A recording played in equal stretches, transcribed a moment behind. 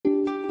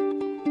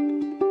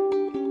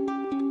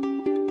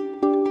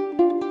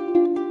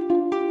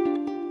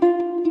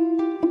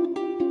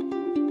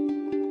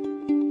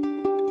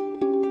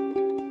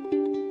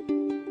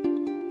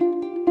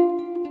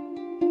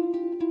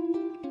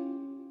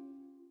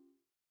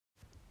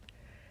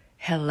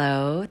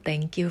Hello,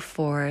 thank you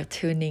for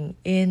tuning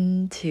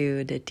in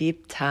to the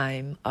deep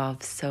time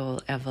of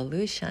soul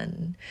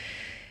evolution.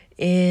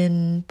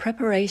 In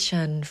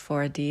preparation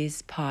for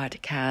this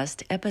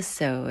podcast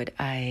episode,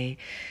 I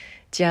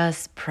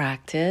just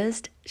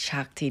practiced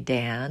Shakti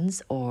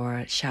dance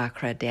or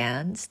chakra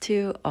dance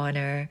to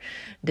honor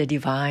the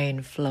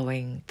divine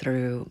flowing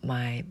through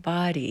my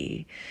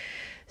body.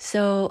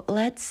 So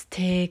let's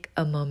take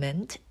a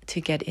moment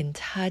to get in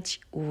touch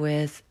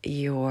with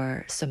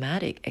your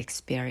somatic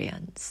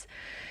experience.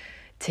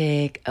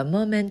 Take a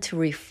moment to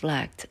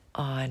reflect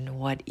on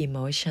what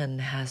emotion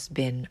has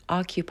been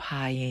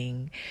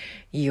occupying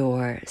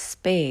your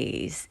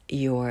space,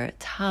 your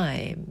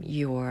time,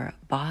 your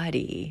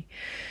body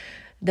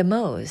the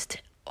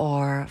most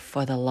or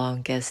for the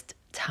longest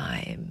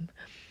time.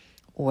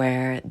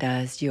 Where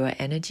does your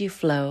energy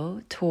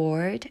flow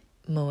toward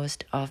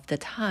most of the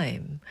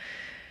time?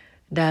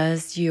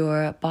 Does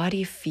your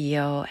body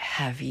feel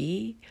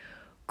heavy,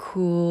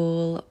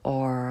 cool,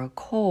 or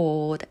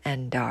cold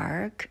and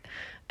dark,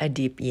 a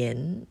deep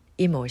yin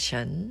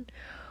emotion?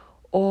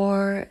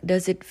 Or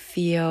does it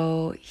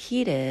feel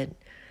heated,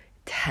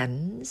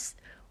 tense,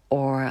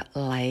 or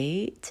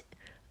light,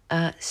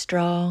 a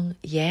strong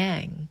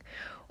yang?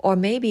 Or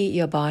maybe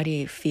your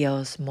body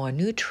feels more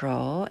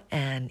neutral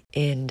and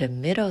in the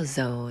middle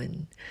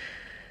zone.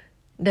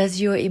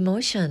 Does your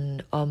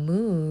emotion or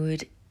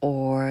mood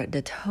or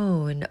the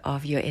tone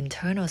of your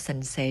internal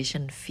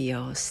sensation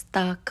feel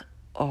stuck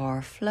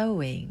or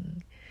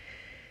flowing?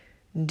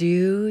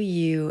 Do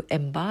you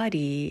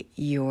embody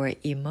your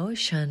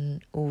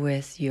emotion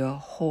with your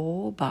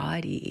whole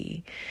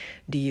body?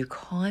 Do you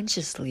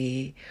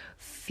consciously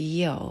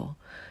feel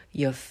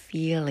your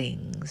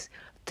feelings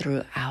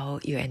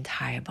throughout your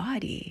entire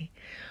body?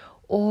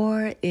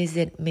 Or is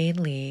it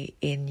mainly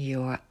in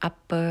your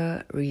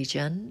upper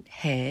region,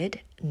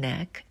 head,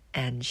 neck,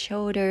 and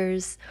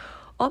shoulders,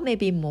 or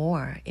maybe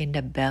more in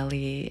the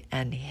belly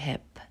and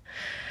hip?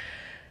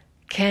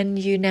 Can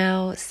you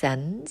now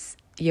sense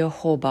your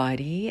whole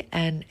body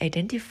and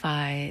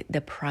identify the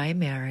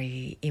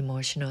primary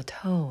emotional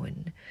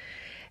tone?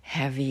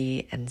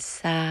 Heavy and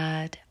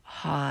sad,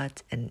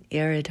 hot and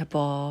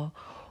irritable,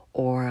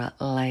 or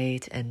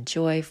light and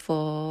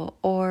joyful,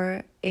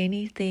 or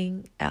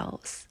anything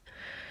else?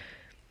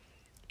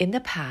 In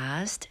the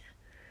past,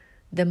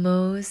 the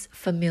most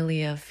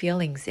familiar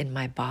feelings in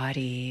my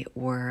body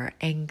were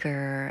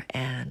anger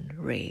and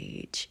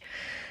rage.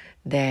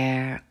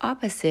 Their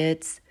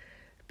opposites,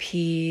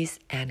 peace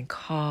and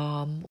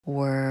calm,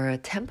 were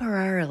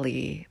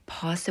temporarily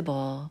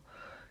possible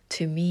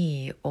to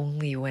me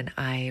only when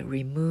I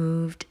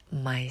removed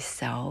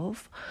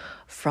myself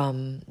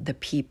from the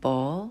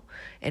people,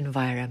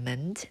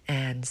 environment,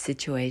 and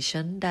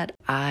situation that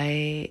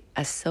I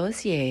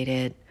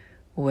associated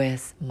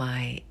with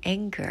my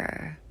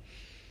anger.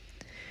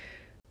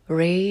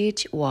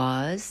 Rage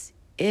was,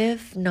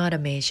 if not a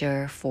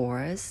major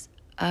force,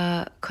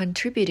 a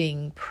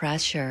contributing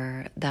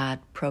pressure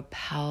that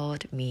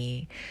propelled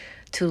me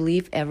to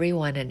leave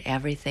everyone and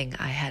everything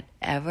I had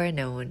ever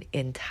known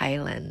in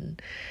Thailand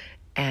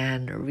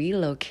and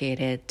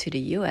relocated to the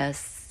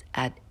US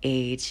at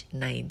age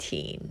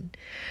 19.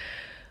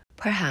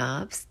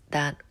 Perhaps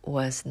that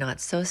was not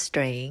so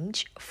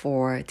strange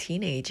for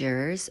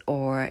teenagers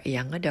or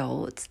young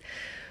adults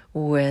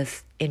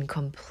with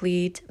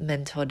incomplete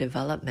mental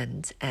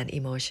development and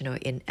emotional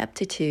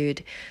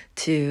ineptitude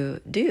to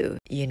do.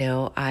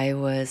 I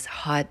was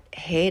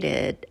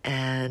hot-headed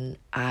and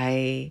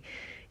I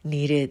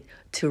needed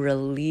to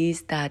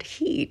release that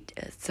heat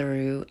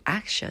through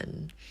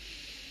action.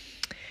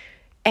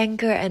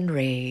 Anger and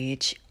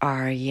rage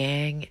are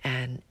yang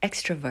and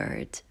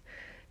extrovert.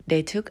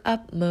 They took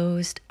up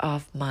most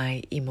of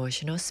my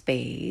emotional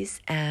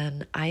space,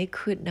 and I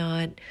could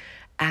not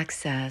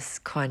access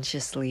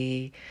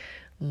consciously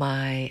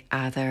my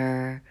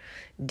other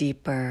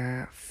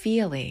deeper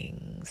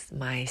feelings,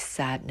 my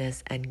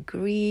sadness and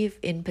grief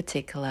in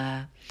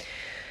particular,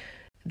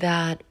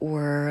 that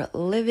were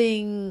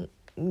living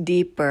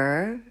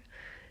deeper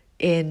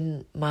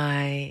in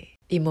my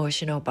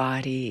emotional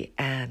body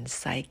and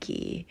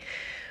psyche.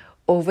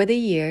 Over the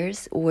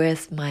years,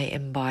 with my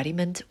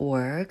embodiment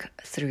work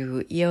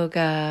through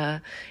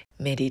yoga,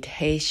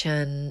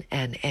 meditation,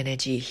 and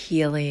energy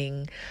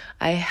healing,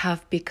 I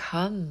have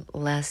become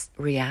less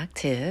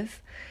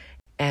reactive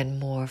and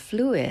more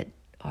fluid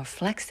or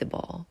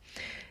flexible,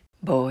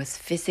 both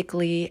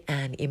physically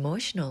and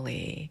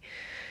emotionally.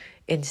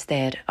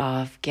 Instead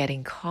of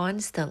getting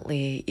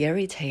constantly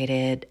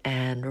irritated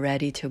and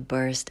ready to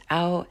burst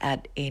out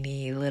at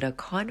any little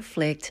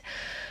conflict,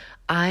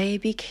 I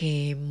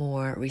became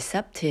more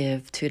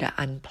receptive to the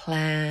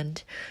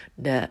unplanned,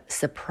 the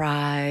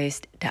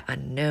surprised, the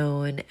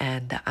unknown,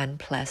 and the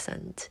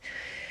unpleasant.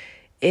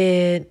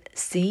 It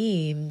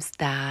seems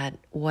that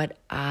what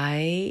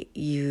I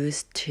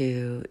used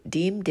to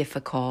deem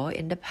difficult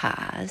in the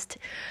past,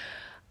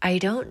 I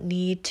don't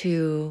need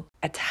to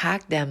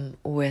attack them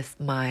with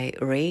my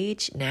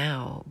rage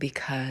now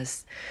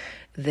because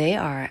they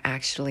are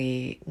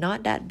actually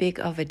not that big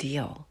of a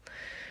deal.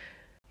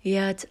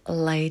 yet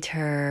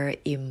lighter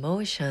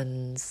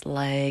emotions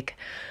like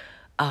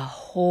a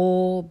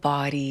whole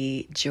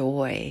body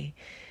joy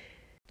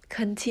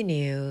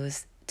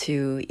continues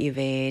to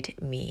evade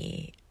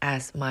me.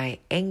 As my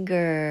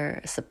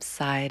anger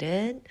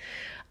subsided,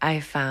 I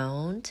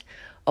found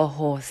a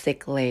whole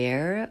thick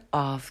layer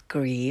of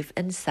grief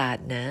and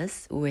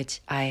sadness,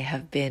 which I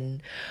have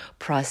been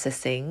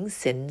processing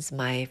since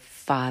my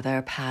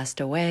father passed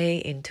away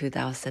in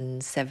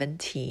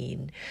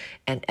 2017,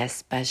 and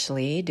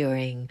especially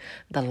during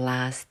the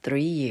last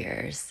 3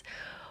 years.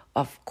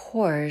 Of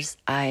course,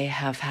 I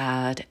have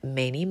had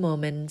many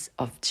moments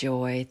of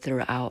joy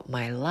throughout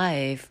my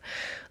life,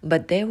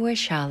 but they were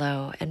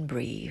shallow and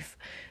brief.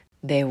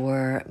 They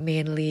were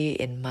mainly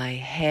in my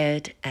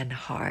head and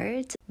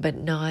heart, but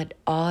not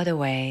all the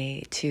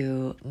way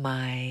to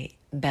my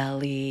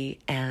belly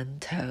and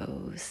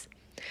toes.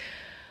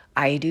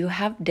 I do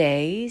have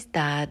days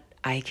that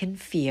I can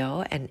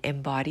feel and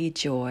embody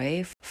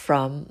joy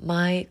from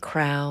my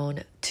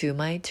crown to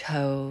my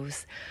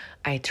toes.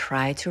 I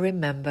try to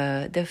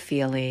remember the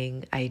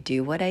feeling. I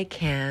do what I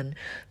can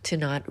to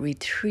not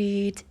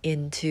retreat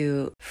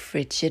into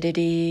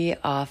frigidity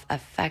of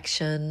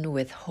affection,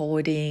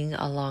 withholding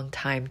a long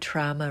time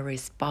trauma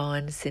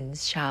response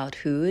since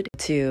childhood,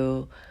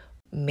 to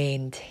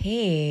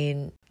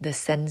maintain the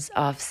sense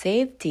of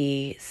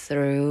safety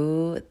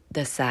through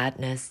the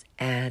sadness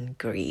and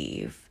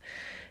grief.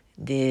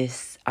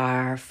 These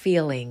are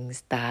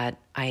feelings that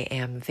I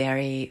am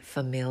very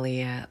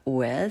familiar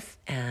with,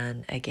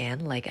 and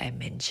again, like I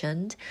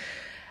mentioned,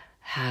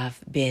 have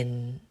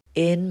been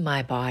in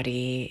my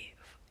body,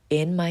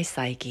 in my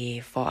psyche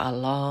for a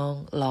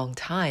long, long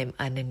time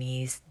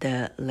underneath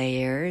the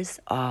layers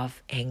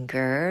of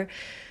anger,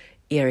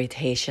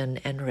 irritation,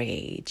 and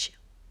rage.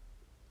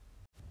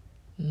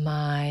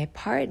 My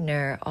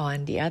partner,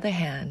 on the other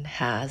hand,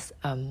 has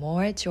a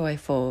more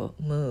joyful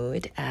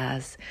mood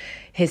as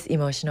his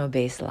emotional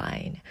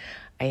baseline.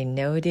 I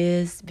know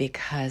this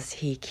because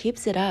he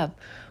keeps it up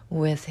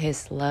with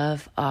his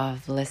love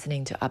of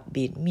listening to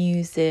upbeat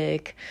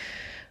music,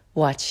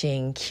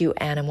 watching cute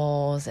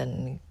animals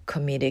and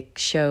comedic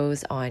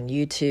shows on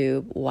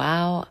YouTube,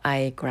 while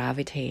I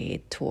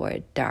gravitate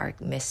toward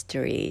dark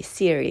mystery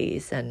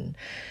series and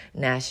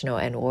national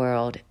and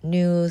world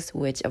news,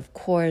 which of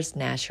course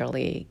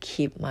naturally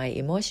keep my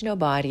emotional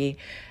body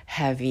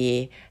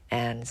heavy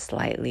and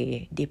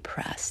slightly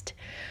depressed.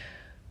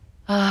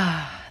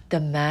 The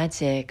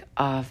magic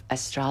of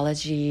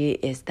astrology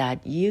is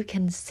that you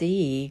can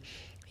see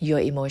your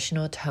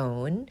emotional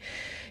tone,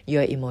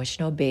 your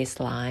emotional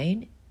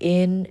baseline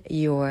in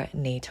your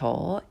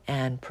natal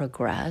and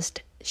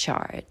progressed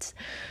charts.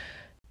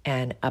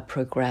 And a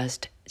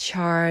progressed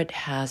chart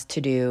has to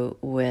do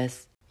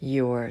with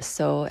your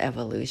soul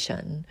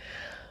evolution.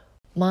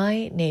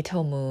 My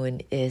natal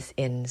moon is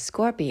in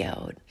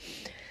Scorpio.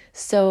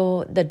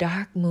 So the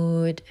dark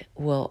mood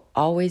will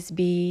always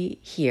be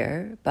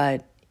here,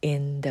 but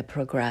in the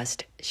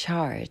progressed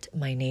chart,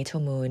 my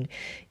natal moon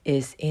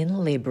is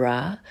in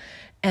Libra,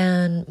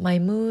 and my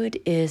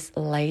mood is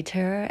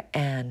lighter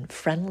and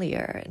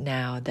friendlier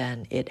now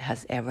than it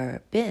has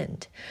ever been.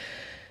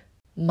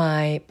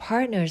 My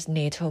partner's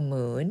natal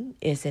moon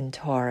is in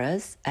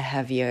Taurus, a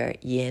heavier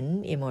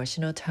yin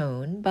emotional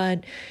tone,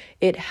 but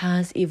it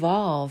has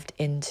evolved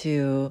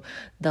into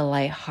the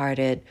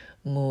lighthearted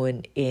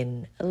moon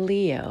in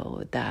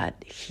Leo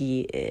that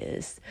he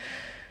is.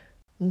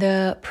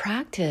 The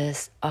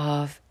practice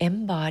of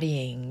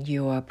embodying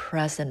your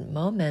present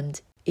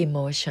moment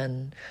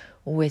emotion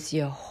with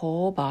your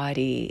whole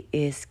body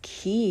is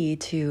key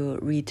to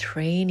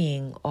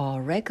retraining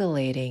or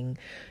regulating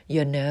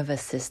your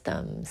nervous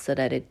system so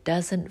that it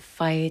doesn't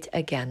fight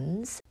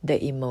against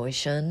the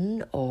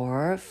emotion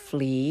or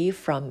flee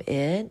from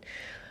it,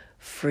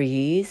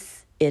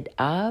 freeze it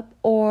up,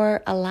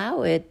 or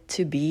allow it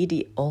to be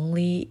the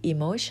only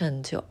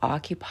emotion to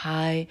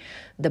occupy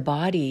the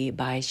body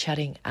by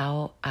shutting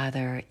out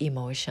other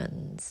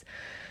emotions.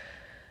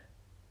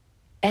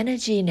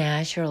 Energy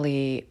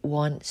naturally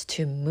wants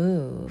to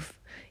move.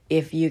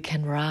 If you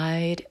can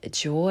ride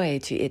joy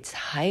to its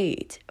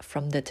height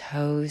from the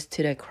toes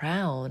to the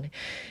crown,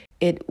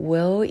 it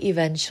will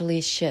eventually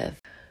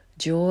shift.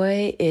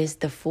 Joy is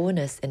the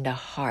fullness in the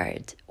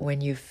heart. When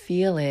you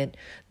feel it,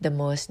 the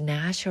most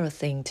natural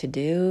thing to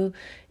do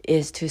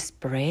is to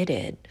spread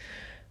it.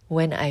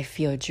 When I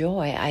feel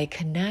joy, I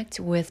connect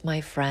with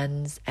my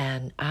friends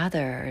and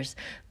others.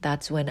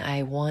 That's when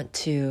I want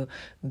to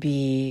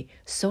be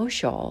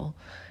social.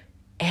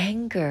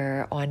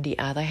 Anger, on the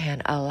other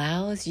hand,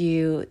 allows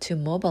you to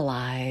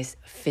mobilize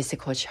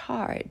physical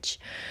charge.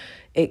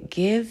 It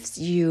gives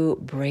you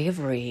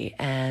bravery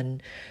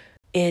and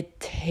it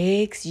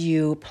takes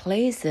you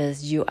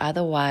places you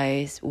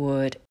otherwise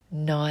would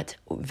not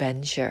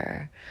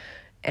venture.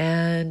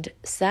 And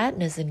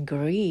sadness and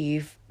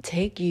grief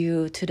take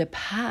you to the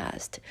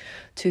past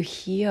to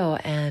heal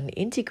and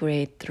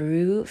integrate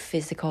through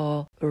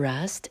physical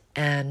rest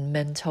and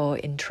mental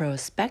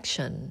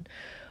introspection.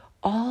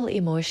 all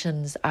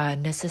emotions are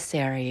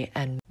necessary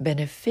and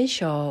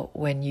beneficial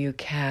when you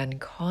can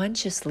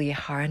consciously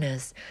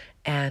harness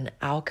and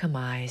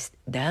alchemize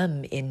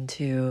them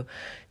into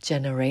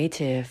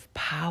generative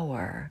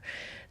power.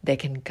 They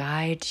can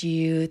guide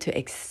you to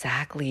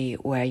exactly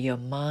where your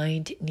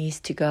mind needs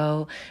to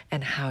go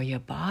and how your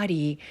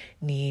body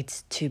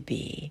needs to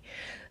be.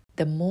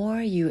 The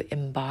more you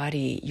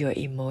embody your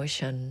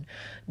emotion,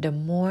 the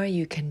more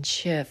you can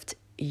shift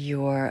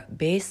your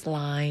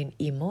baseline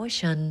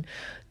emotion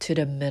to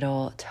the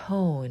middle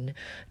tone,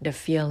 the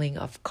feeling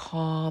of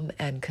calm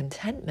and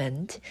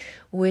contentment,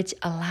 which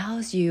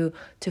allows you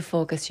to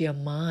focus your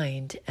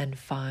mind and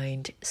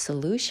find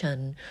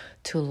solution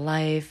to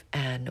life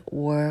and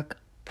work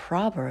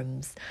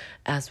problems,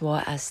 as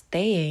well as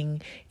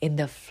staying in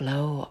the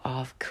flow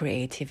of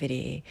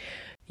creativity.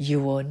 You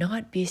will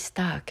not be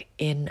stuck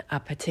in a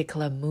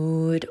particular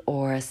mood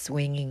or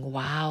swinging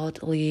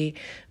wildly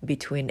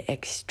between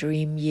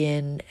extreme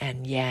yin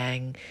and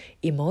yang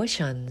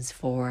emotions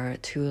for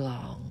too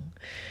long.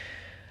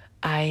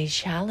 I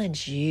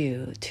challenge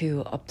you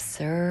to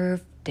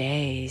observe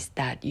days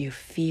that you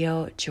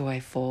feel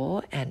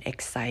joyful and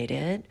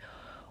excited,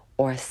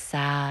 or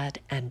sad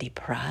and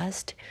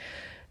depressed.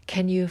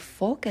 Can you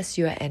focus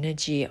your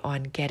energy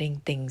on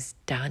getting things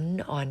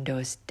done on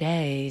those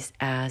days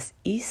as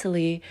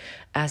easily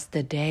as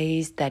the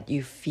days that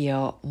you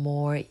feel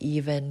more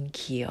even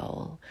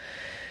keel?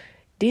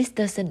 This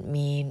doesn't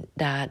mean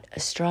that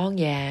strong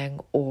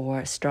yang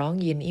or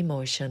strong yin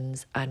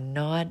emotions are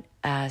not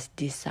as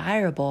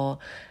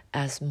desirable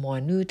as more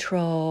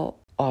neutral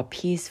or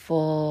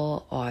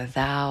peaceful or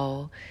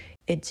thou.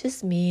 It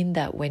just means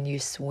that when you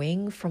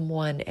swing from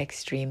one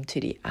extreme to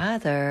the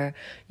other,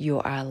 you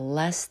are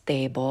less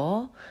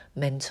stable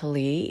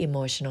mentally,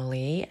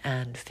 emotionally,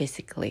 and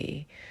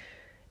physically.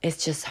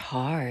 It's just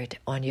hard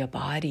on your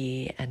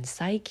body and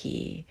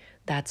psyche,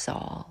 that's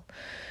all.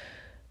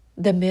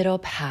 The middle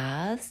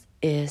path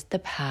is the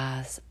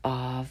path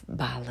of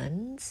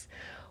balance,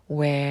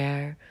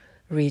 where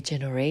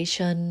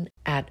regeneration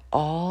at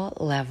all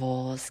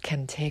levels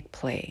can take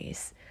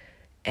place.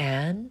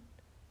 And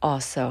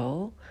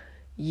also,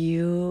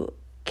 you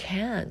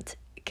can't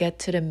get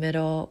to the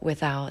middle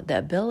without the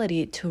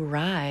ability to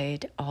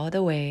ride all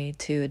the way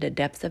to the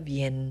depths of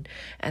yin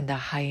and the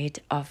height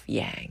of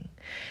yang.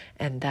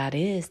 And that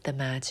is the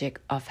magic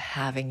of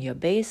having your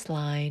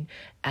baseline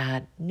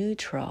at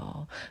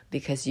neutral,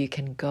 because you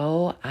can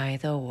go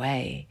either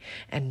way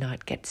and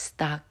not get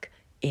stuck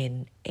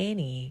in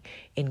any,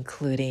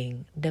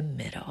 including the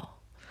middle.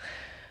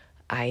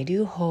 I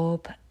do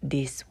hope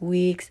this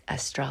week's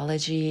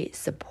astrology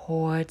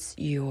supports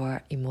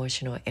your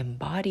emotional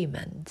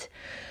embodiment.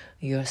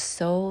 Your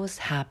soul's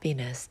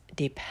happiness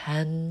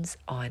depends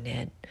on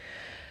it.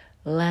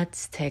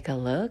 Let's take a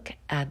look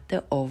at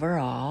the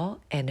overall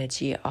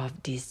energy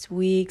of this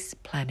week's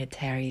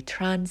planetary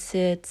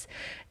transits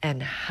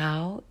and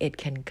how it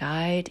can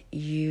guide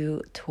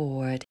you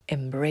toward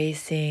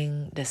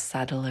embracing the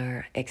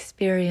subtler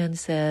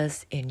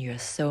experiences in your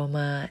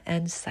soma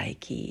and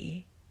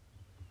psyche.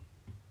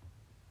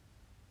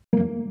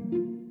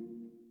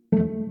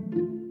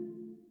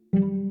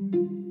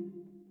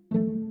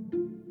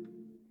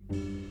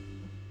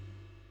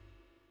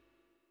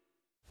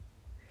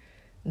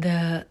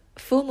 The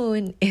full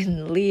moon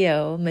in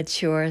Leo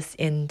matures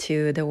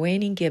into the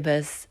waning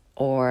gibbous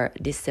or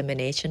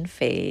dissemination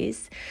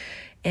phase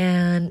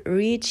and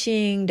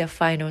reaching the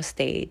final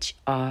stage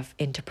of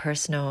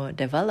interpersonal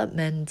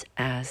development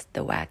as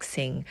the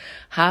waxing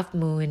half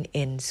moon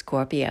in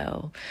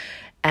Scorpio.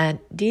 At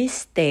this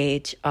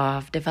stage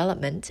of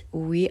development,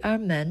 we are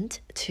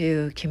meant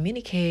to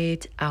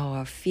communicate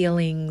our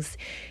feelings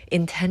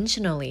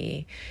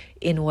intentionally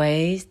in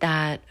ways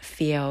that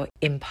feel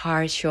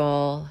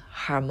impartial,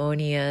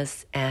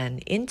 harmonious,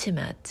 and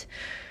intimate.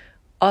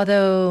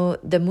 Although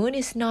the moon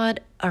is not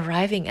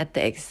arriving at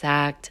the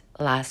exact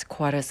last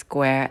quarter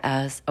square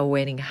as a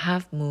waning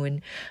half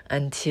moon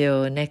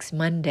until next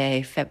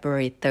Monday,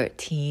 February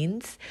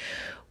 13th,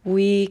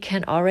 we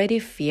can already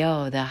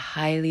feel the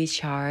highly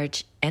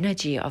charged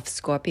energy of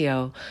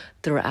Scorpio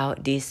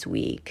throughout this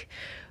week.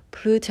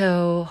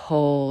 Pluto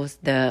holds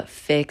the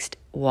fixed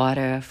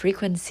water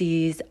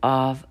frequencies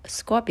of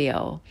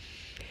Scorpio.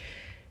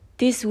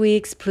 This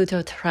week's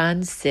Pluto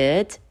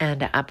transit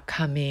and the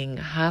upcoming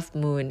half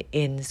moon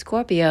in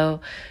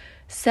Scorpio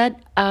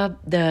set up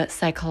the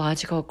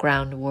psychological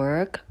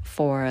groundwork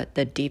for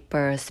the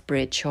deeper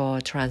spiritual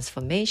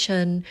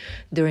transformation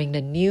during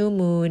the new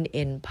moon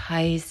in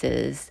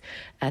Pisces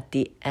at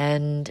the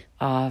end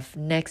of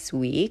next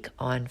week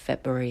on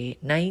February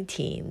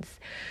 19th.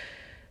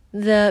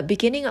 The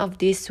beginning of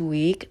this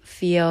week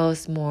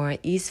feels more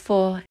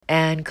easeful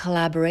and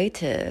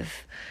collaborative,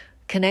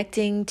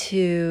 connecting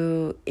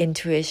to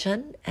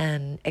intuition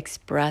and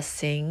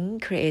expressing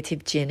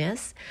creative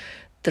genius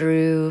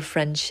through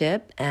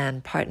friendship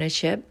and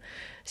partnership.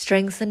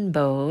 strengthen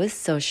both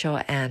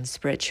social and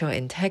spiritual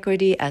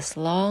integrity as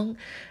long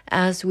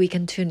as we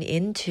can tune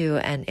into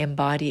and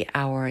embody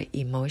our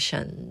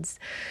emotions.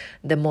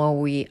 The more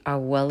we are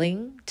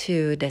willing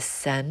to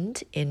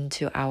descend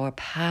into our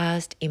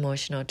past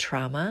emotional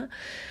trauma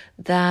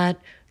that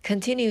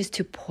continues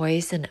to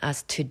poison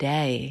us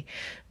today,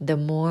 the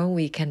more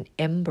we can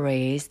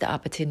embrace the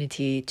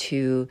opportunity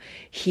to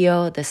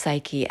heal the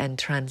psyche and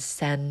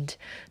transcend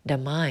the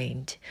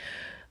mind.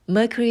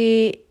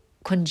 Mercury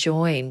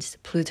conjoins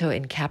Pluto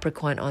in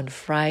Capricorn on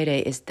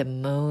Friday is the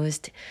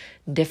most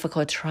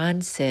difficult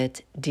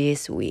transit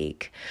this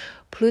week.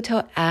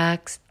 Pluto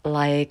acts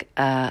like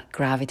a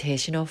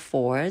gravitational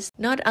force,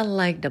 not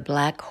unlike the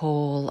black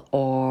hole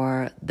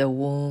or the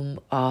womb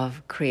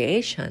of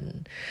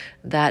creation,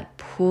 that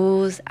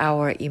pulls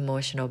our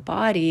emotional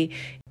body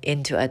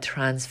into a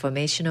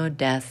transformational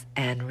death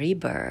and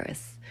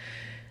rebirth.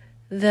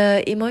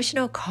 The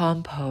emotional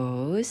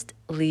compost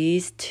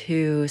leads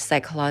to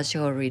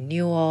psychological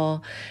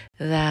renewal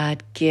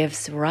that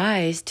gives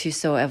rise to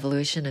soul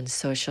evolution and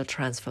social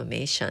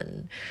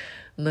transformation.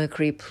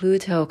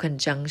 Mercury-Pluto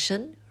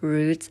conjunction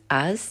roots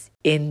us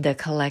in the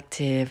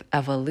collective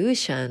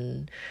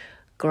evolution,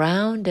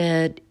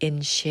 grounded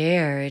in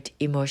shared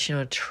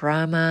emotional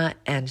trauma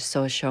and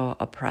social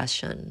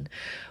oppression.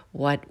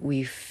 What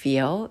we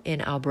feel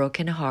in our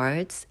broken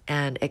hearts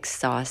and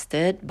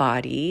exhausted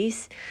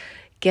bodies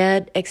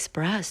get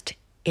expressed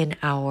in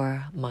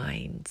our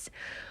minds.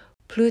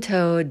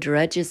 Pluto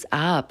dredges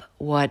up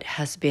what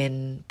has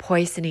been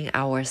poisoning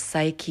our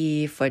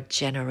psyche for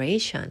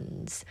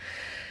generations.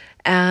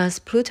 As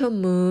Pluto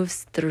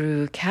moves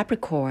through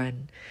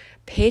Capricorn,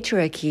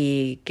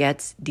 patriarchy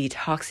gets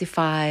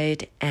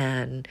detoxified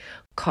and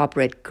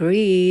corporate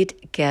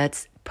greed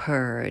gets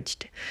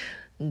purged.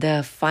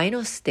 The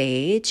final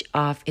stage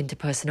of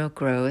interpersonal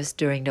growth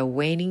during the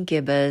waning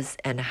gibbous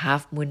and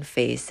half-moon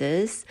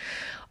phases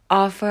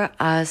offer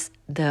us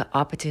the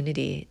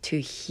opportunity to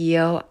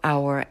heal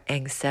our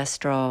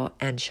ancestral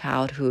and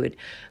childhood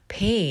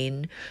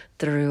pain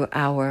through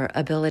our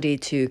ability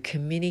to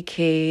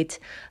communicate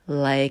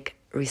like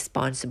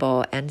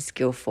responsible and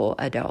skillful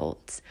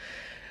adults.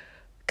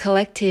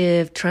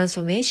 Collective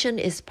transformation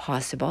is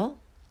possible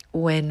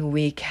when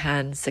we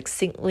can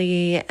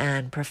succinctly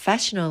and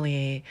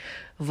professionally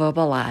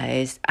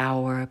verbalize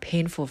our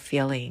painful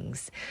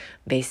feelings,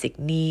 basic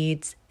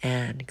needs,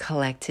 and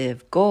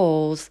collective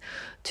goals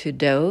to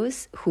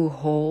those who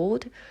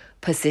hold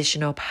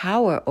positional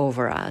power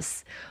over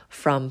us,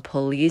 from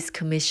police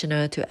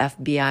commissioner to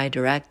FBI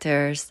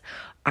directors,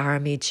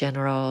 army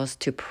generals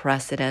to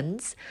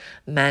presidents,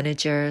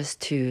 managers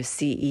to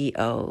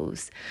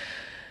CEOs.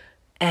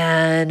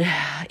 And,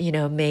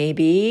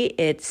 maybe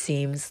it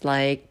seems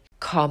like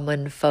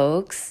common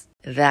folks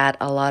that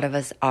a lot of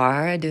us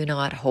do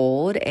not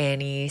hold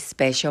any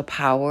special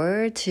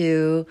power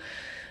to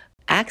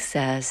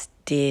access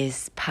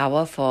these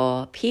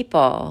powerful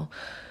people.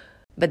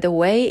 But the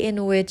way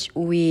in which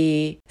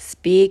we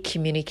speak,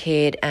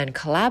 communicate, and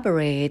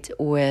collaborate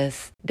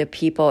with the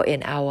people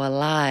in our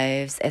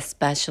lives,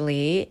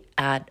 especially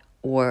at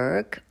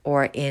work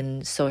or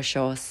in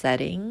social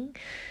setting,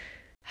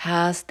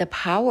 has the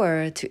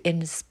power to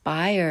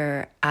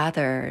inspire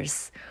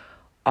others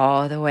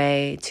all the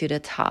way to the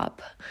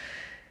top.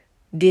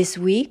 This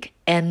week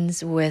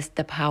ends with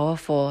the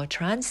powerful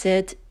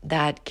transit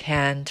that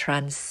can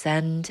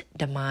transcend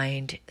the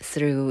mind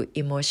through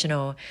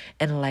emotional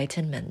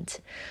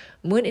enlightenment.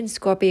 Moon in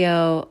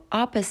Scorpio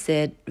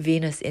opposite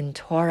Venus in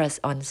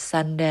Taurus on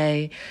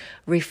Sunday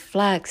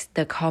reflects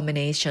the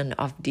culmination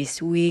of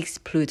this week's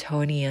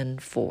Plutonian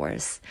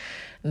force.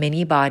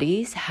 Many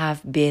bodies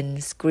have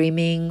been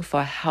screaming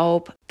for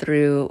help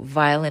through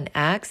violent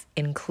acts,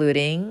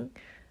 including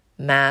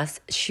mass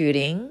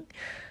shooting,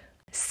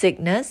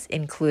 sickness,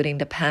 including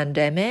the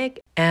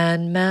pandemic,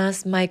 and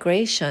mass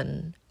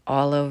migration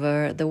all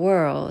over the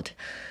world.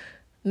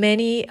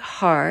 Many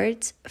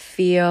hearts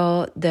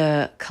feel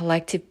the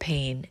collective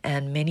pain,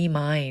 and many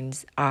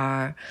minds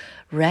are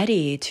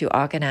ready to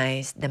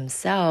organize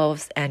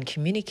themselves and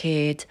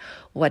communicate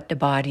what the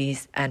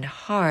bodies and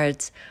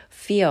hearts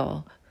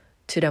feel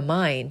to the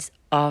minds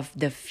of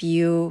the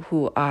few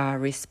who are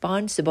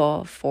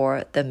responsible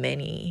for the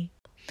many.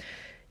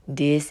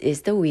 This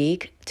is the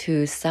week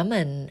to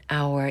summon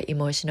our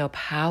emotional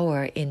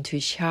power into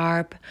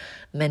sharp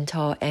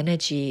mental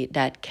energy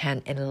that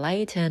can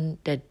enlighten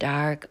the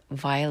dark,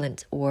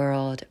 violent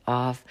world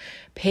of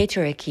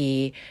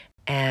patriarchy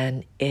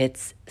and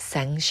its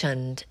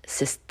sanctioned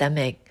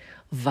systemic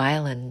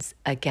violence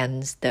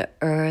against the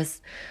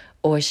earth,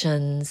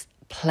 oceans,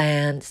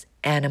 plants,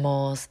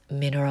 animals,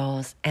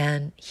 minerals,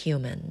 and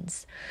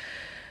humans.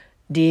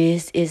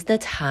 This is the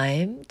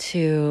time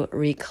to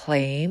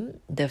reclaim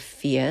the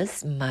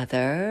fierce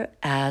mother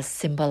as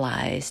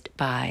symbolized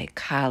by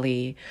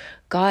Kali,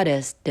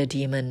 goddess, the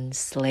demon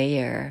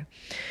slayer.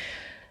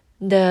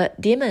 The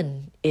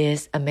demon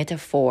is a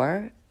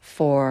metaphor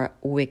for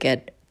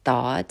wicked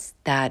thoughts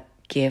that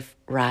give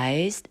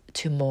rise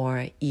to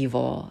more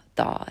evil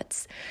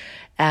thoughts.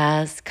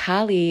 As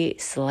Kali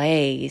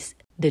slays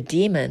the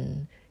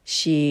demon,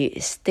 she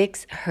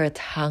sticks her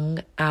tongue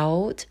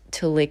out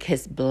to lick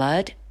his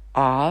blood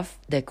off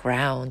the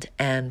ground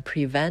and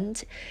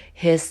prevent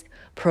his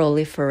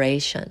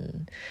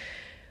proliferation.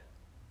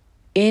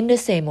 In the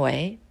same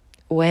way,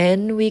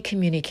 when we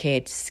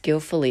communicate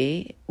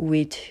skillfully,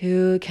 we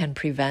too can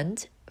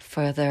prevent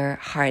further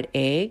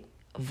heartache,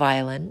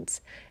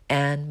 violence,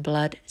 and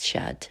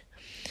bloodshed.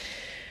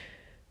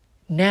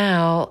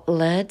 Now,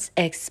 let's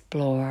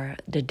explore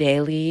the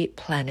daily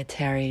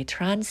planetary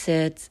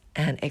transits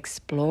and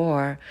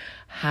explore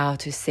how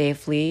to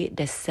safely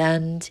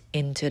descend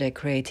into the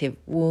creative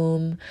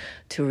womb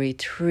to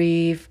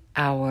retrieve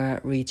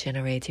our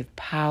regenerative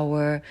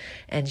power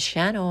and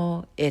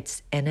channel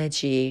its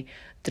energy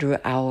through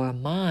our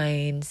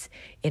minds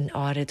in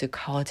order to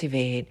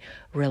cultivate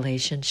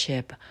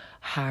relationship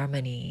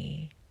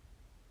harmony.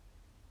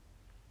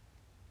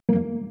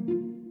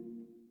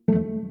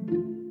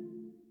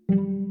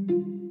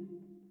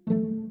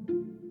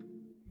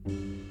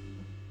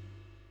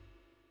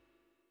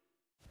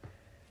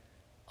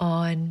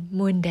 On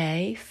Moon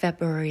Day,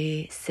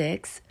 February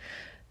 6th,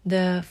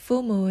 the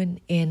full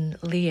moon in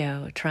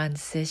Leo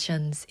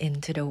transitions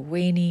into the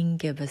waning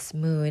gibbous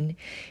moon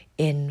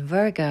in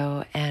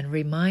Virgo and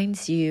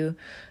reminds you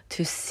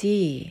to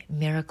see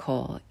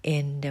miracle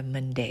in the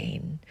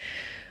mundane.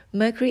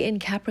 Mercury in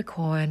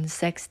Capricorn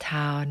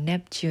sextile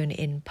Neptune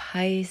in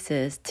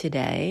Pisces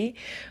today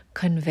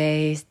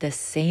conveys the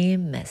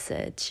same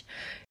message.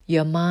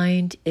 Your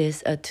mind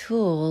is a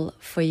tool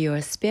for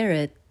your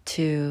spirit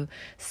to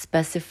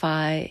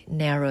specify,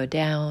 narrow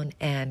down,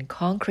 and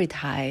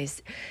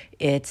concretize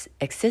its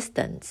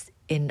existence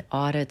in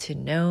order to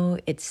know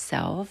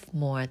itself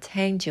more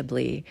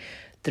tangibly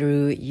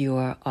through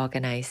your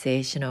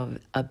organizational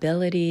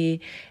ability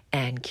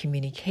and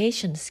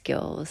communication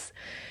skills.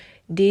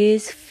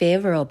 This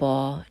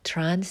favorable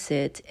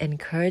transit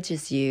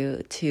encourages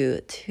you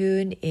to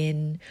tune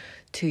in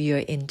to your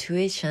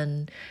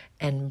intuition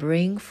and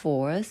bring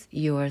forth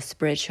your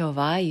spiritual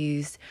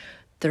values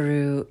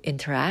through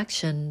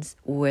interactions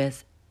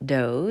with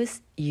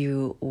those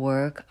you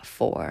work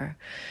for.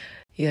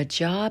 Your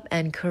job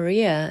and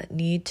career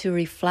need to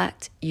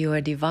reflect your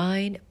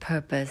divine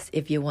purpose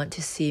if you want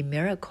to see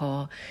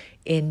miracle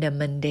in the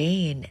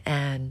mundane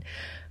and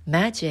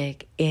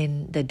magic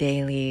in the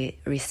daily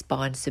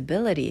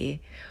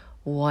responsibility.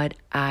 What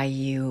are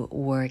you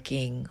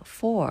working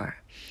for?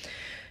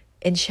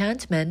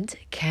 Enchantment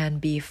can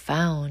be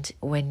found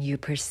when you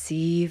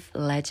perceive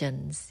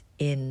legends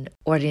in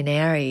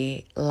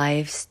ordinary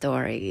life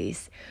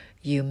stories.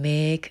 You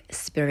make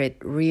spirit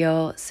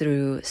real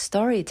through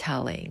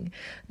storytelling,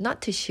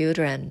 not to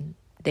children.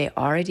 They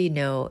already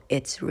know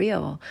it's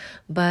real,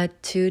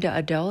 but to the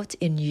adult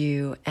in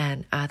you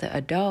and other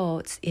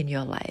adults in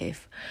your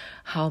life.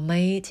 How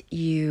might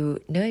you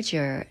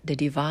nurture the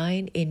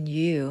divine in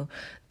you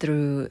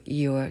through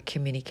your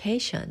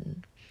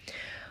communication?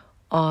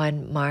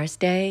 On Mars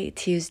Day,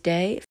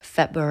 Tuesday,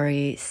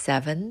 February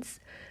 7th,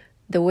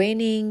 the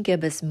waning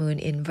gibbous moon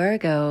in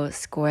Virgo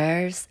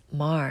squares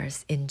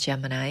Mars in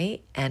Gemini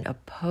and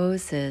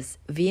opposes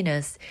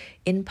Venus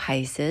in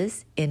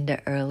Pisces in the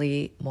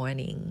early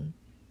morning.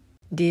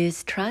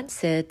 This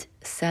transit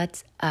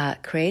sets a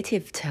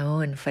creative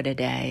tone for the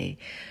day,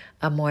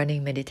 a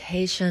morning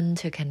meditation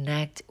to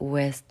connect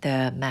with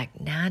the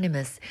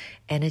magnanimous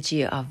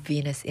energy of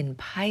Venus in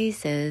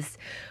Pisces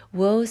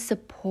will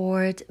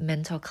support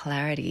mental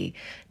clarity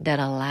that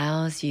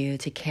allows you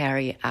to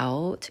carry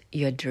out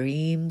your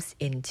dreams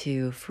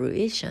into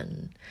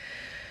fruition.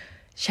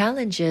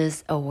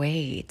 Challenges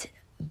await,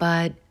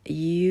 but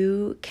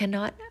you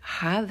cannot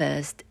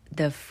harvest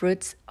the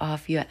fruits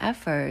of your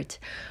effort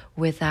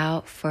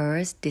without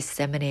first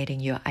disseminating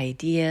your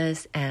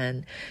ideas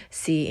and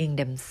seeing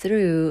them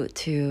through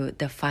to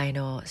the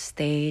final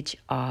stage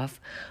of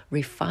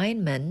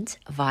refinement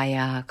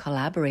via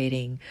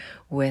collaborating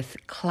with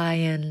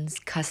clients,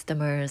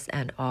 customers,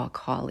 and all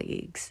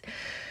colleagues.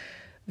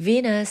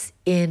 Venus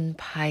in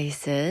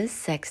Pisces,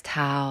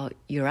 sextile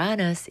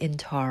Uranus in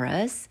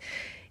Taurus,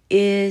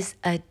 is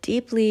a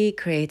deeply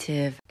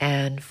creative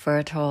and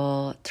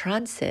fertile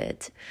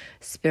transit.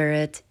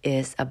 Spirit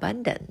is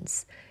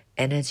abundance.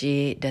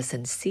 Energy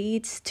doesn't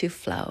cease to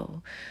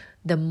flow.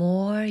 The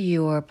more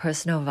your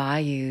personal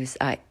values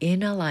are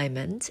in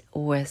alignment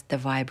with the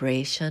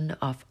vibration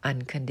of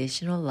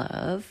unconditional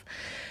love,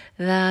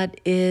 that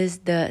is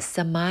the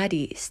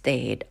samadhi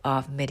state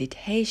of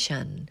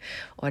meditation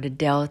or the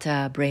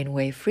delta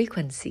brainwave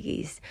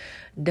frequencies,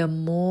 the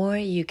more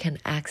you can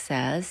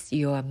access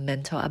your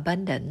mental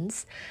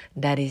abundance,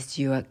 that is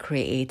your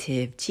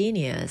creative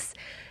genius,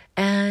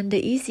 and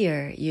the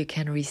easier you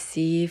can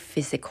receive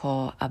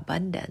physical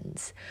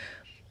abundance.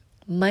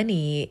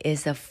 Money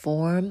is a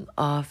form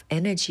of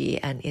energy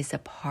and is a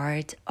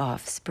part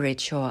of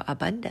spiritual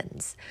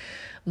abundance.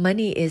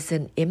 Money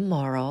isn't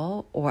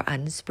immoral or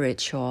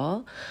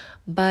unspiritual,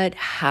 but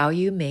how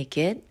you make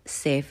it,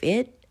 save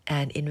it,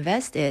 and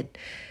invest it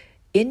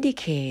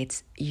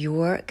indicates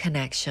your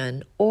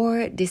connection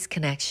or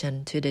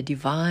disconnection to the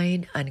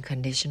divine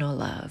unconditional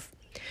love.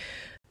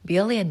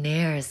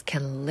 Billionaires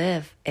can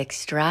live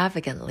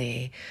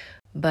extravagantly,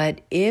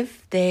 but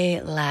if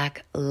they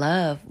lack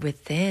love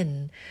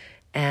within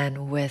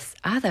and with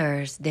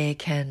others, they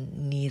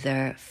can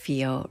neither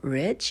feel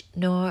rich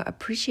nor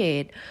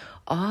appreciate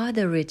all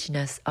the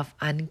richness of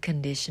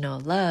unconditional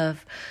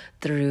love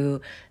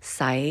through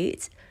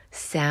sights,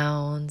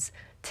 sounds,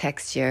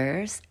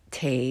 textures,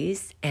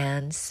 tastes,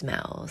 and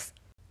smells.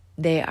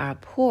 They are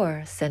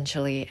poor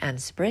sensually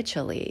and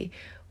spiritually.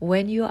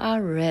 When you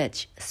are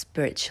rich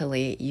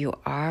spiritually, you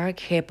are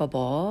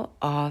capable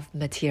of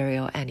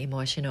material and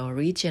emotional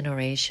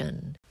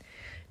regeneration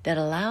that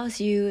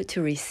allows you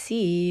to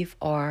receive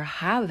or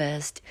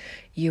harvest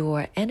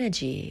your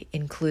energy,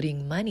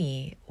 including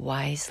money,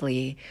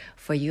 wisely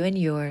for you and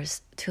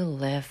yours to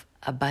live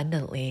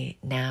abundantly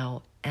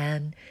now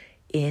and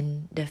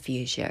in the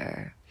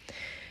future.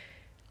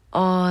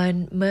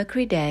 On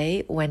Mercury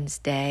Day,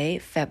 Wednesday,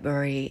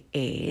 February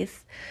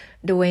 8th,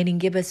 the waning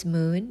gibbous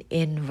moon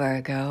in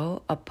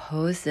Virgo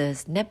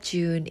opposes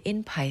Neptune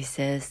in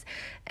Pisces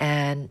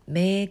and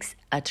makes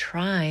a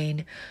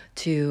trine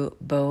to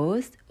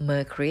both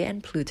Mercury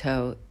and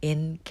Pluto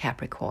in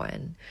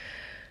Capricorn.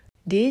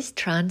 This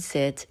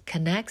transit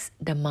connects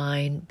the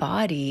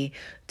mind-body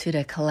to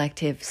the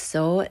collective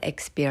soul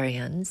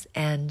experience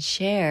and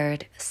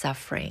shared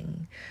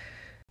suffering.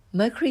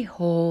 Mercury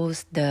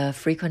holds the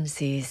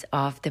frequencies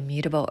of the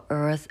mutable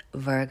earth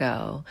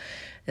Virgo.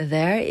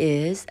 There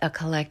is a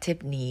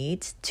collective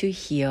need to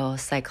heal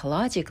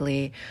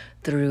psychologically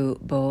through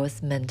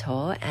both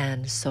mental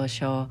and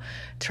social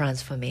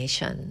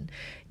transformation.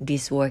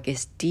 This work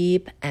is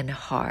deep and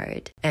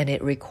hard, and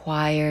it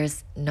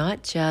requires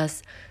not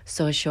just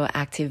social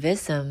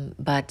activism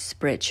but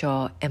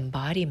spiritual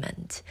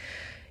embodiment.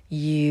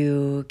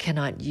 You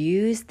cannot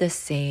use the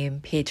same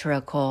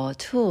patriarchal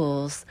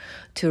tools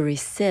to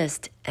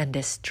resist and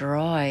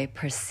destroy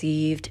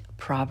perceived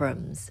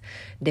problems.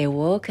 They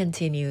will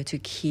continue to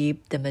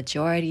keep the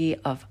majority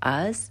of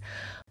us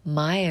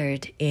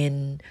mired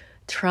in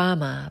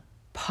trauma,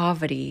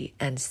 poverty,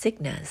 and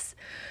sickness.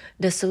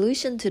 The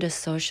solution to the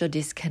social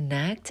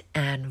disconnect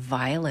and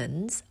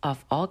violence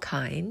of all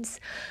kinds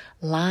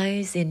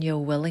lies in your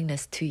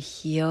willingness to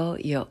heal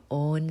your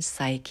own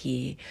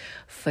psyche,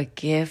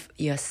 forgive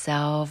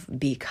yourself,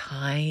 be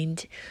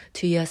kind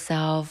to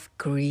yourself,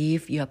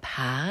 grieve your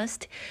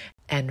past,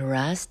 and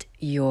rest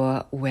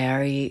your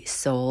weary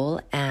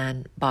soul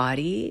and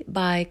body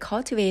by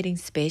cultivating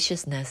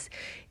spaciousness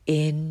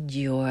in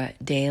your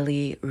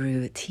daily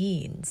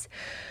routines.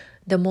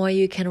 The more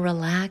you can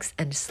relax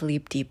and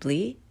sleep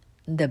deeply,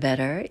 the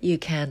better you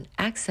can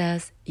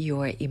access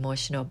your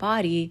emotional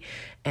body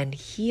and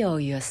heal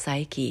your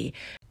psyche,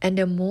 and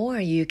the more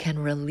you can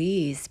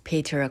release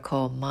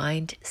patriarchal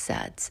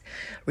mindsets.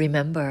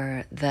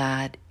 Remember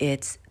that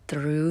it's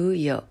through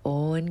your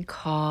own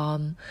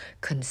calm,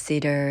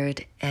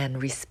 considered,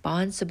 and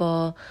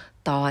responsible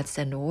thoughts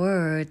and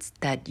words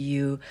that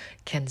you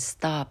can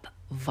stop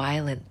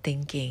violent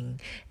thinking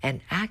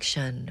and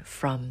action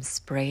from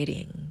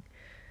spreading.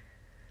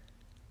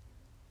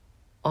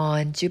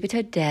 On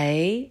Jupiter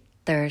Day,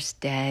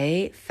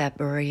 Thursday,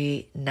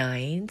 February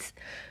 9th,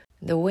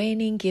 the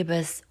waning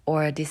gibbous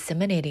or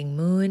disseminating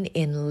moon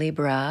in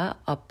Libra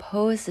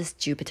opposes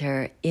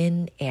Jupiter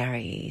in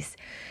Aries.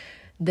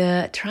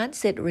 The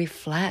transit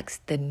reflects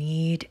the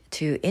need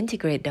to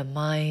integrate the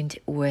mind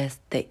with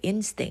the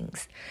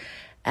instincts.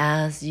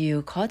 As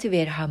you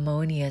cultivate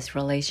harmonious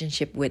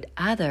relationship with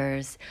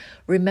others,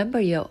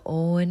 remember your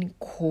own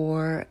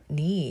core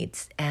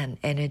needs and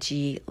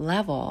energy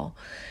level.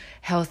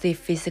 Healthy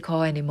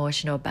physical and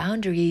emotional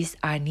boundaries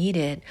are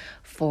needed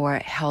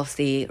for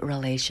healthy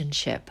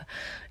relationship.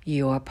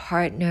 Your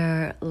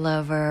partner,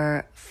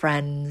 lover,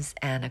 friends,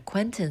 and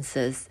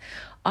acquaintances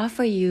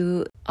offer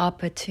you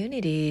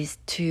opportunities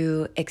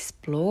to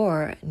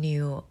explore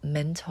new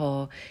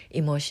mental,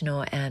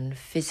 emotional, and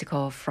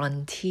physical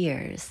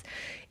frontiers.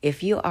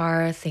 If you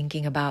are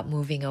thinking about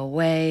moving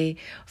away,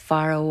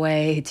 far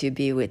away to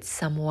be with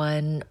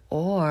someone,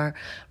 or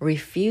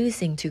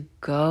refusing to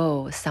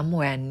go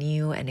somewhere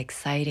new and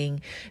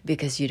exciting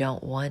because you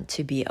don't want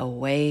to be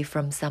away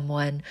from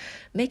someone,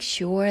 make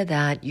sure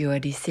that your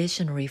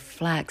decision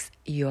reflects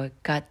your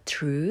gut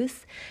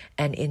truth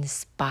and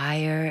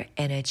inspire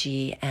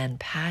energy and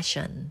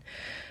passion.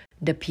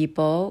 The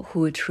people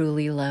who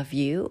truly love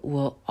you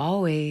will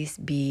always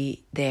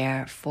be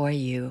there for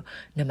you,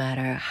 no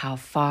matter how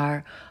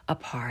far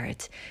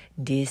apart.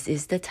 This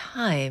is the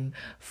time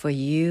for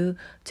you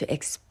to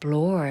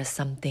explore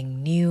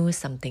something new,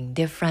 something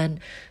different,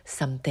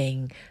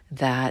 something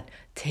that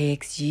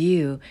takes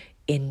you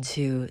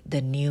into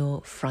the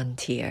new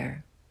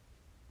frontier.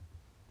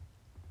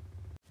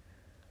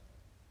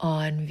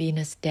 On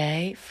Venus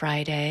Day,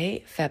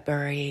 Friday,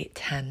 February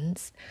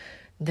 10th,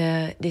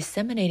 the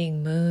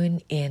disseminating moon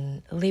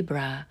in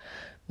Libra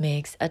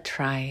makes a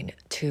trine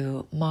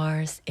to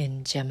Mars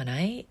in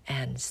Gemini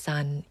and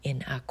Sun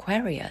in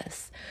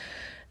Aquarius.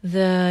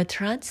 The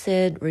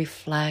transit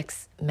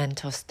reflects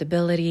mental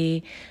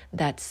stability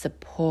that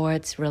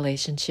supports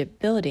relationship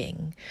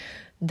building.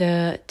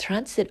 The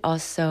transit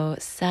also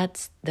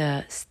sets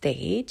the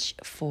stage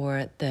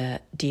for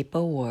the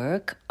deeper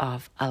work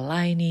of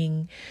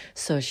aligning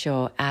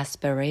social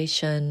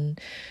aspiration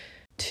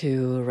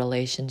to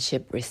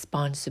relationship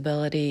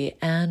responsibility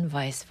and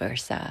vice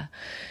versa.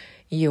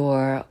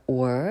 Your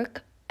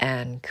work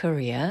and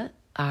career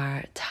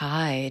are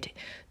tied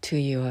to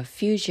your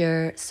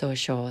future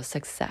social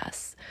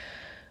success.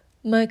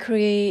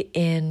 Mercury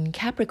in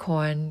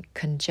Capricorn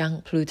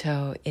conjunct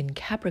Pluto in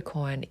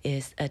Capricorn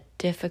is a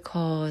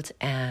difficult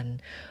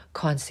and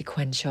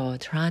consequential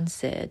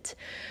transit.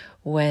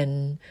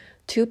 When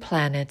two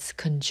planets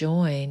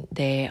conjoin,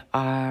 they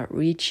are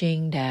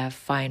reaching their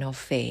final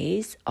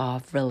phase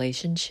of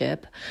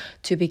relationship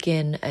to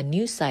begin a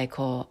new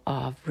cycle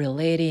of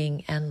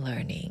relating and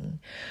learning.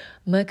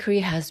 Mercury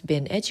has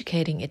been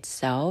educating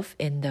itself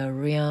in the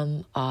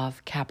realm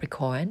of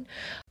Capricorn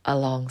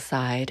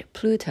alongside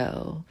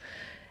Pluto.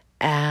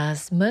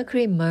 As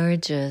Mercury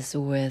merges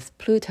with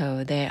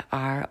Pluto, they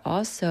are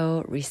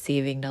also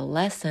receiving the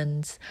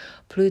lessons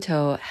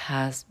Pluto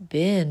has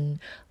been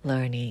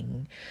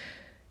learning.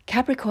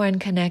 Capricorn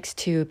connects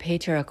to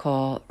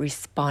patriarchal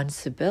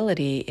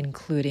responsibility,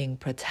 including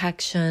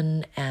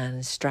protection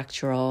and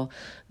structural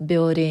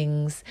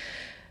buildings,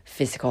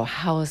 physical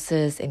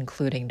houses,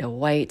 including the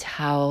White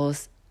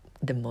House,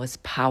 the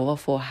most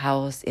powerful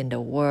house in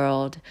the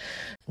world,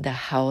 the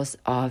House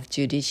of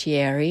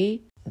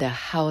Judiciary, the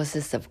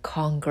houses of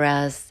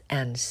Congress,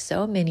 and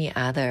so many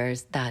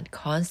others that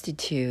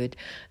constitute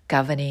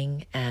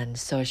governing and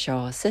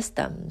social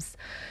systems.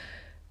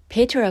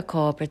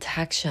 Patriarchal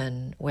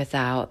protection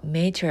without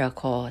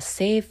matriarchal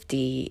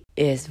safety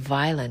is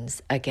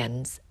violence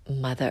against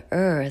Mother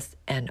Earth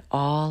and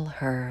all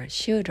her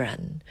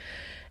children.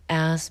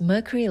 As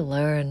Mercury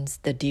learns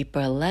the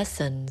deeper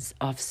lessons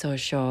of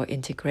social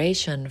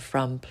integration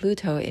from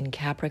Pluto in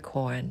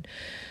Capricorn,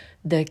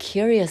 the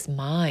curious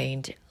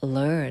mind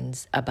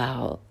learns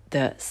about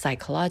the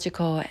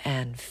psychological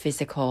and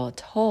physical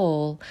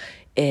toll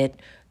it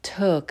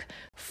took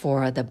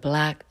for the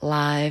Black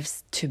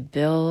lives to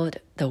build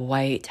the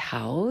White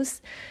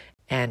House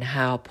and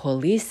how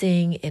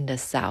policing in the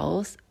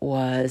South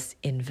was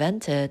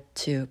invented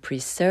to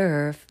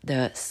preserve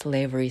the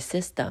slavery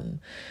system,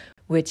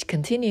 which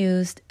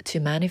continues to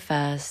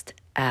manifest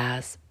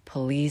as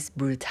police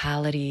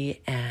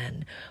brutality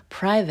and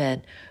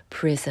private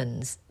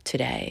prisons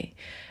today,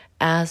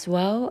 as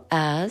well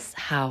as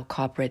how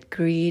corporate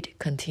greed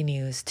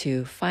continues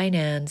to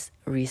finance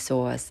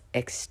resource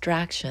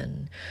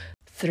extraction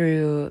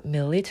through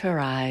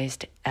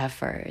militarized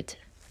effort.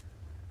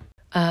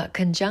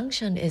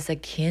 Conjunction is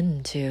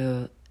akin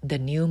to the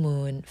new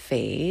moon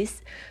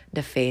phase,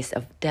 the phase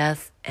of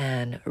death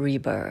and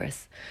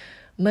rebirth.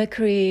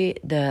 Mercury,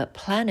 the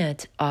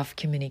planet of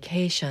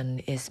communication,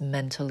 is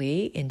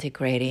mentally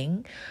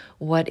integrating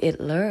what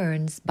it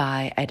learns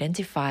by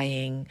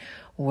identifying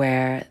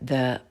where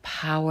the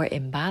power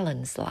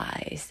imbalance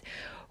lies,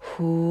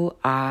 who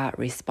are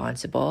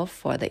responsible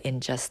for the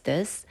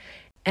injustice,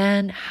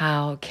 and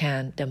how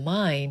can the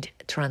mind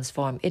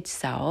transform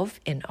itself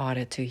in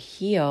order to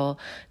heal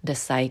the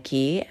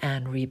psyche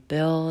and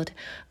rebuild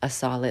a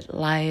solid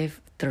life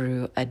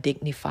through a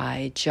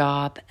dignified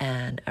job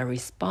and a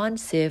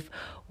responsive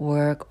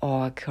work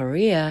or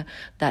career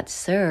that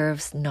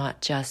serves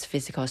not just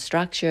physical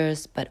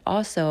structures but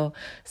also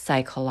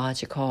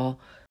psychological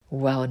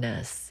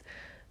wellness.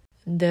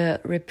 The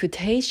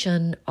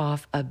reputation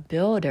of a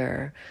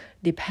builder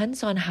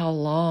depends on how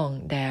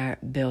long their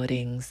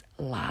buildings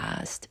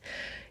last.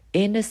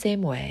 In the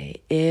same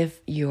way,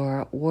 if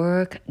your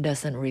work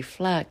doesn't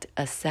reflect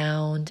a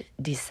sound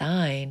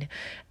design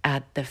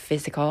at the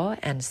physical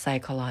and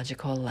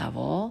psychological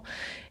level,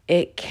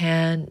 it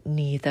can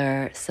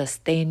neither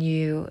sustain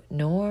you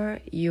nor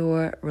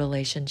your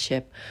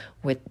relationship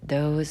with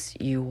those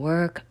you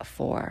work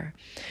for.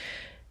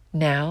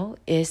 Now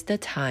is the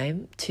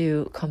time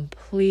to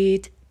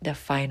complete the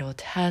final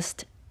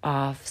test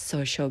of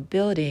social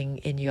building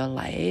in your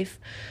life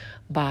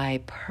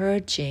by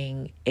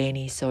purging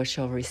any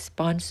social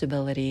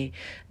responsibility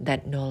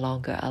that no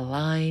longer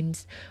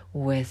aligns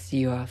with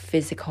your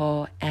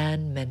physical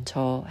and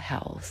mental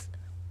health.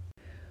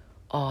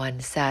 On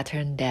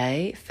Saturn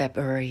Day,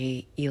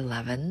 February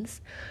 11th,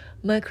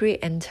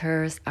 Mercury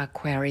enters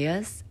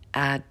Aquarius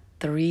at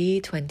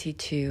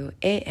 3:22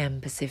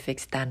 a.m. Pacific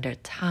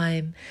Standard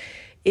Time,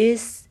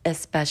 is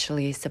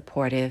especially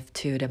supportive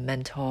to the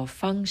mental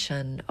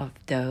function of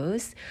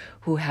those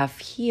who have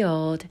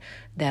healed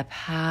their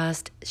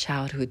past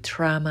childhood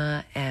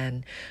trauma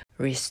and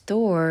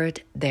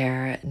restored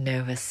their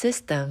nervous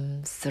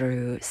system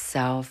through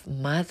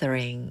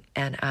self-mothering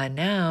and are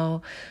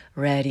now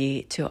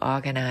ready to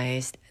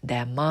organize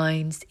their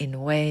minds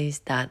in ways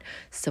that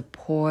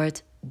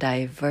support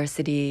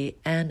diversity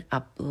and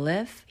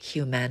uplift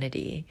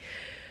humanity.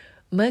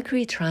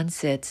 Mercury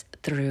transits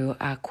through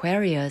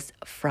Aquarius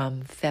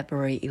from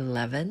February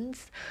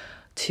 11th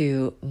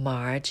to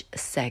March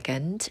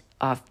 2nd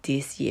of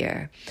this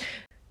year.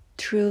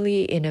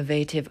 Truly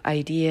innovative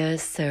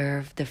ideas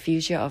serve the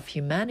future of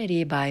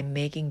humanity by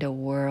making the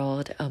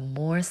world a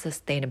more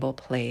sustainable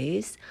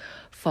place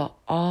for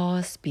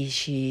all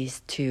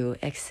species to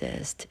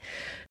exist.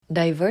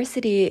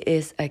 Diversity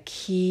is a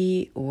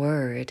key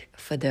word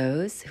for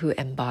those who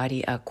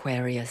embody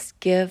Aquarius'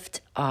 gift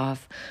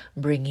of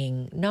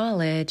bringing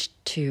knowledge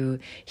to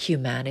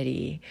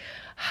humanity.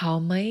 How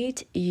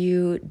might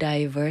you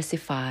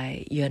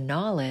diversify your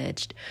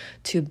knowledge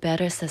to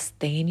better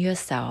sustain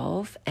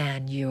yourself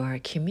and your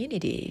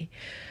community?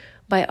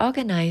 By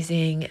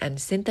organizing and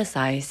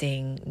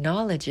synthesizing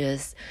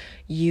knowledges,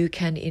 you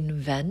can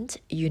invent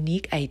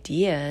unique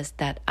ideas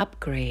that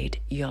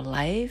upgrade your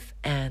life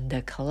and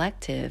the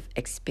collective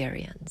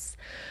experience.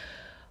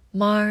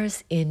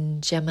 Mars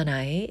in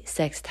Gemini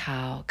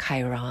sextile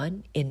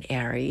Chiron in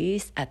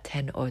Aries at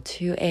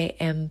 10:02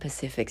 a.m.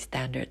 Pacific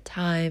Standard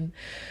Time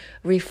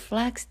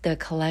reflects the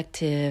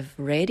collective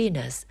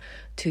readiness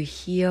to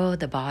heal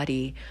the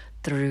body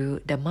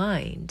through the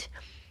mind.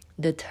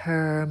 The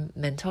term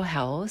mental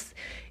health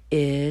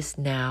is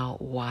now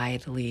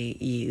widely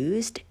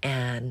used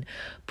and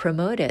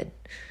promoted.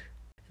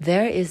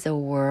 There is a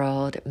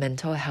World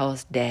Mental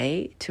Health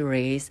Day to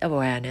raise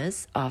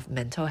awareness of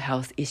mental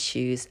health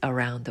issues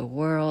around the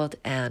world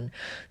and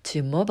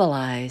to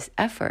mobilize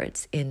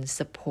efforts in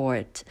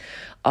support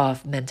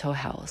of mental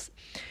health.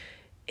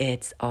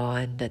 It's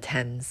on the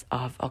 10th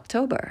of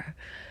October.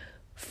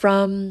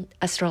 From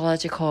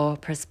astrological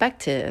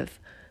perspective,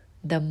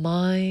 the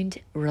mind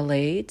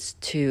relates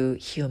to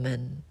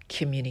human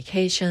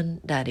communication,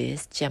 that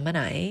is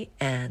Gemini,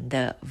 and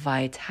the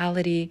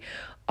vitality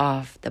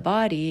of the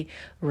body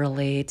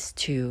relates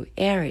to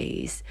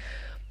Aries.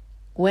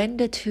 When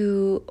the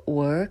two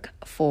work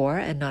for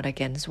and not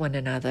against one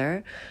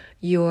another,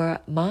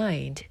 your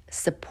mind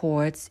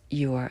supports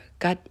your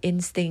gut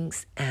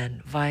instincts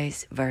and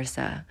vice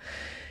versa.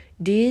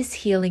 This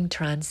healing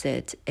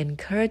transit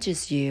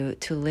encourages you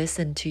to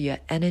listen to your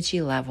energy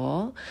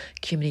level,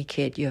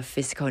 communicate your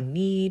physical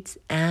needs,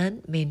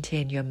 and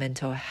maintain your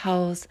mental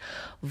health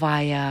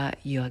via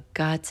your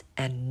gut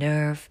and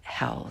nerve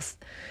health.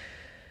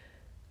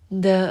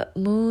 The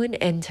moon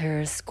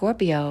enters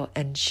Scorpio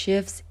and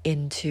shifts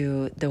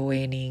into the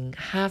waning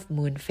half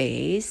moon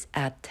phase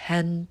at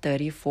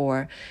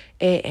 10:34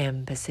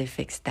 a.m.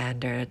 Pacific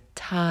Standard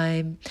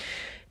Time,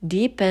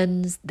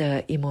 deepens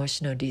the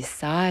emotional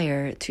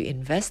desire to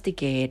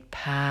investigate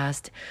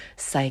past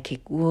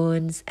psychic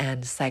wounds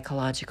and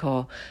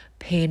psychological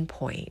pain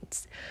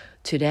points.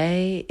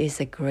 Today is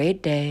a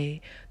great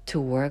day to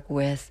work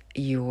with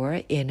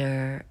your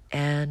inner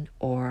and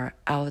or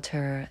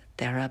outer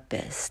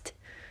therapist.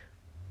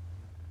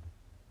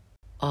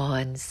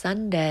 On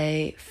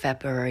Sunday,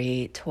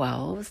 February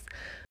 12th,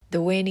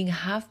 the waning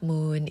half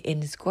moon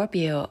in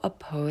Scorpio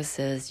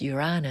opposes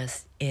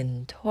Uranus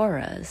in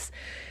Taurus.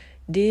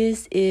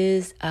 This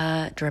is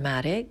a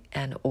dramatic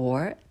and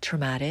or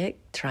traumatic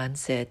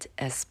transit,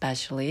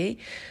 especially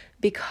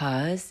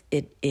because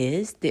it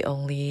is the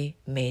only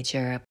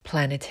major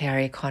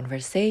planetary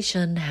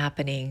conversation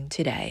happening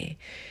today.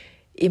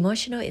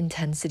 Emotional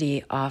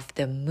intensity of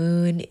the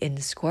moon in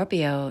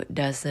Scorpio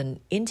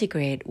doesn't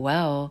integrate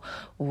well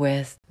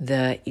with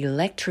the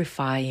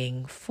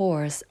electrifying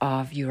force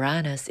of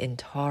Uranus in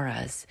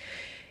Taurus.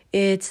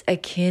 It's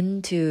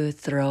akin to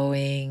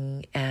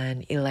throwing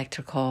an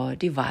electrical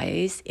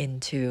device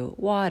into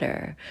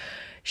water.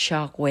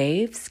 Shock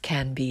waves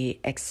can be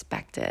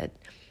expected.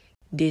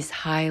 This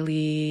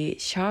highly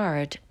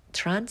charged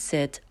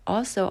transit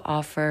also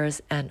offers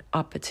an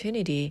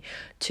opportunity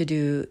to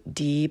do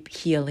deep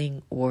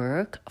healing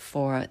work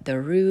for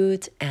the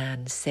root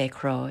and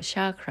sacral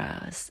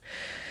chakras.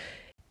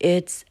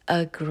 It's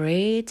a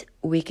great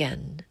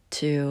weekend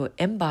to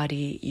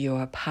embody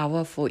your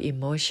powerful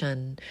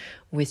emotion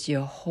with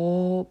your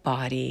whole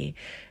body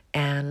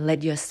and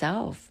let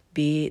yourself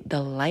be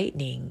the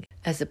lightning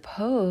as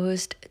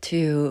opposed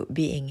to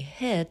being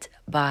hit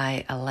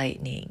by a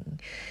lightning.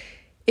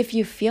 If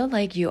you feel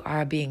like you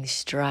are being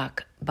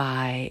struck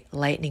by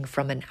lightning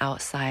from an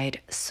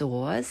outside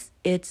source,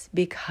 it's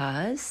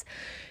because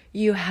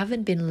you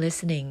haven't been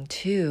listening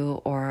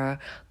to or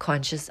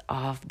conscious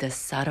of the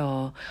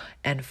subtle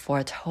and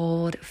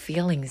foretold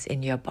feelings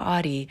in your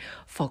body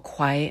for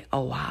quite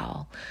a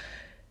while.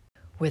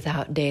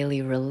 Without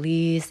daily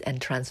release and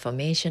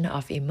transformation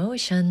of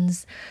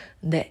emotions,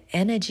 the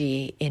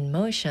energy in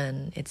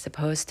motion, it's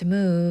supposed to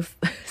move.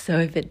 So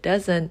if it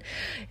doesn't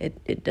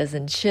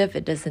shift,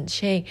 it doesn't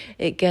change,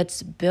 it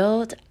gets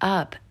built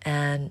up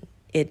and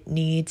it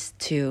needs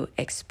to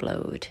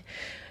explode.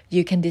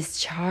 You can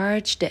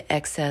discharge the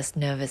excess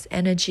nervous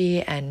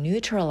energy and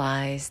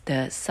neutralize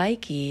the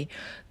psyche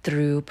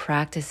through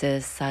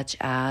practices such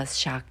as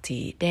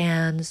Shakti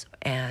dance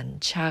and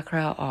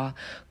chakra or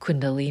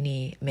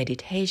Kundalini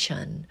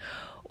meditation,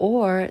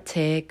 or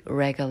take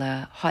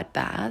regular hot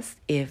baths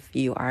if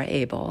you are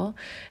able,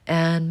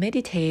 and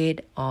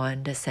meditate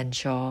on the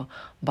sensual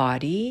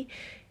body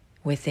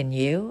within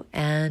you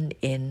and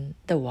in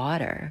the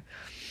water.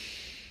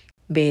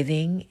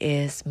 Bathing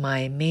is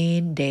my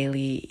main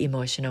daily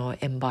emotional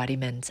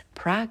embodiment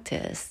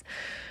practice,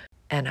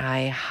 and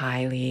I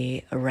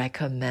highly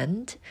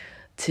recommend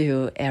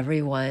to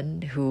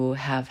everyone who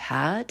have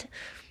had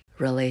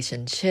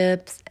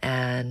relationships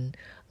and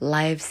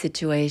life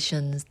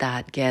situations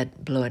that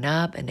get blown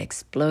up and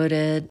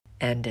exploded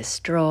and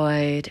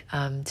destroyed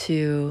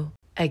to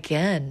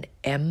again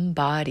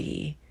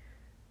embody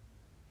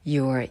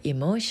your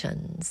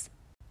emotions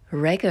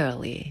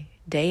regularly,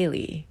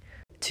 daily,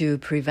 to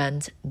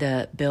prevent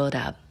the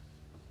buildup.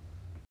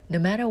 No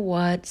matter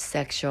what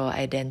sexual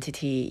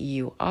identity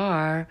you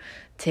are,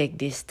 take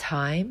this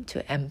time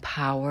to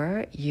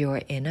empower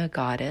your inner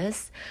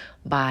goddess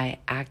by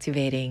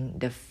activating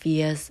the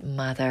fierce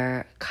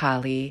mother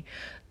Kali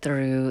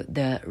through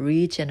the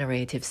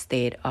regenerative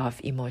state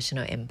of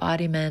emotional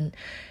embodiment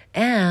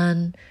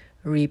and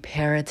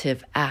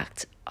reparative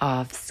act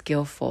of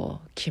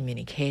skillful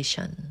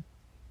communication.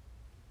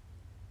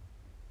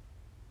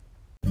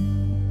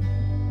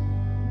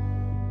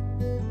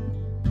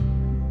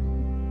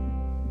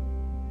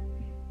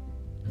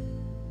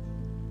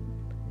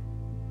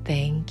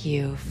 Thank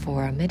you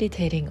for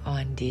meditating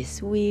on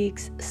this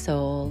week's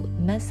soul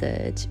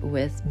message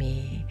with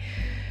me.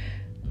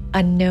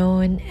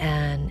 Unknown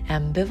and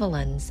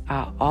ambivalence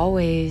are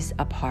always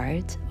a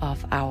part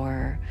of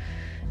our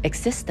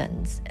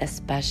existence,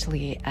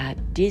 especially at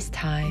this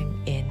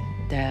time in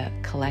the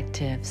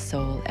collective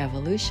soul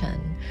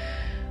evolution.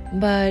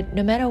 But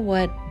no matter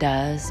what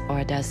does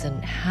or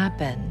doesn't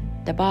happen,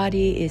 the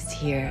body is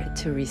here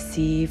to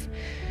receive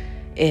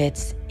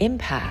its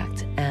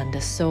impact, and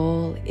the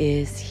soul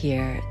is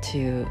here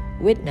to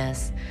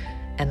witness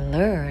and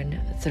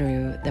learn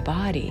through the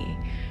body.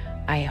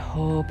 I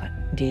hope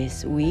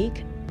this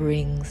week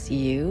brings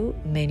you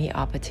many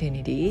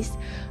opportunities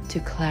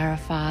to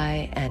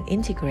clarify and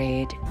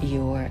integrate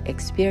your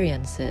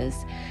experiences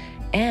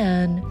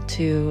and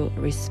to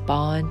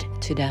respond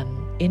to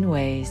them in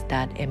ways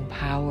that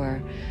empower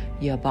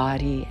your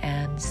body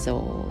and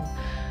soul.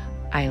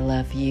 I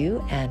love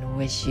you and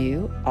wish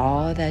you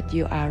all that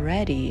you are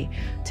ready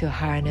to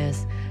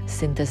harness,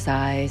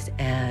 synthesize,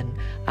 and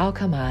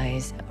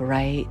alchemize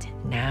right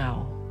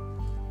now.